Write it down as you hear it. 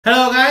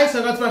Hello guys,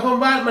 welcome to my home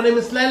bar. My name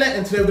is Lele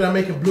and today we're gonna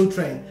make a blue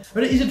train.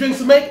 Very easy drinks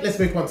to make, let's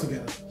make one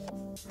together.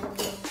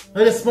 I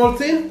need a small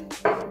tin.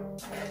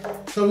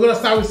 So we're gonna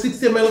start with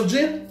 60 ml of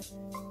gin.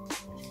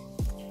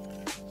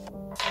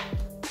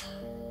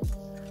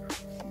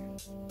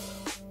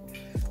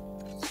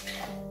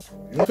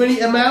 Okay. 20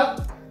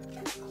 ml.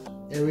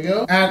 Here we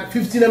go. And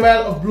 15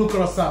 ml of Blue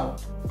Curacao.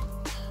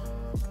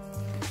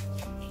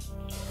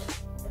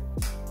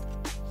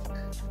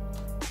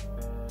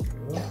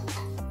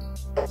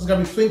 It's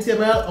gonna be 20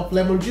 ml of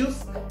lemon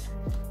juice.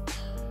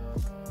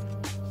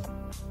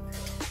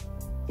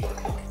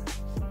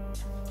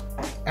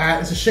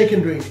 And it's a shake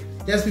and drink.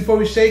 Just before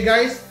we shake,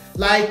 guys,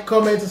 like,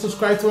 comment, and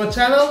subscribe to our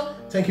channel.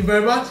 Thank you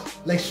very much.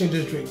 Let's shake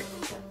this drink.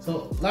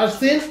 So, large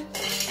tin.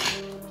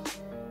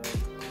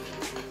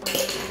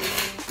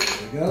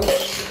 There we go.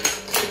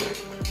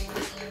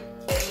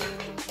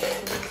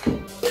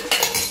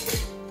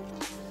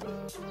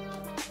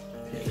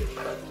 Okay.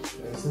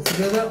 Everything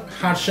together.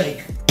 Hard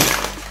shake.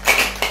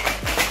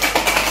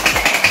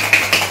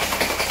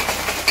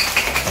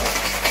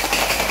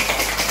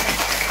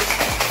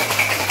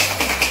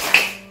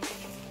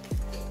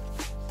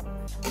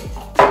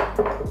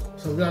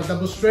 So we're gonna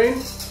double strain.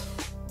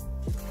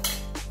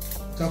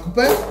 Chocolate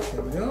pen.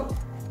 Here we go.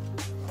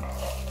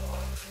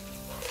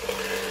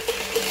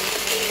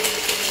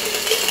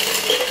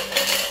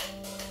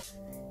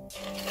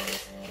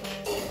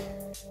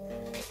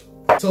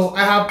 So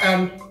I have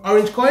an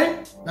orange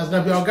coin. That's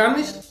gonna be our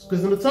garnish.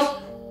 Squeeze on the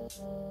top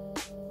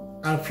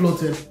and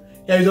floating.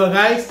 Here you go,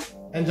 guys.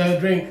 Enjoy the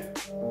drink.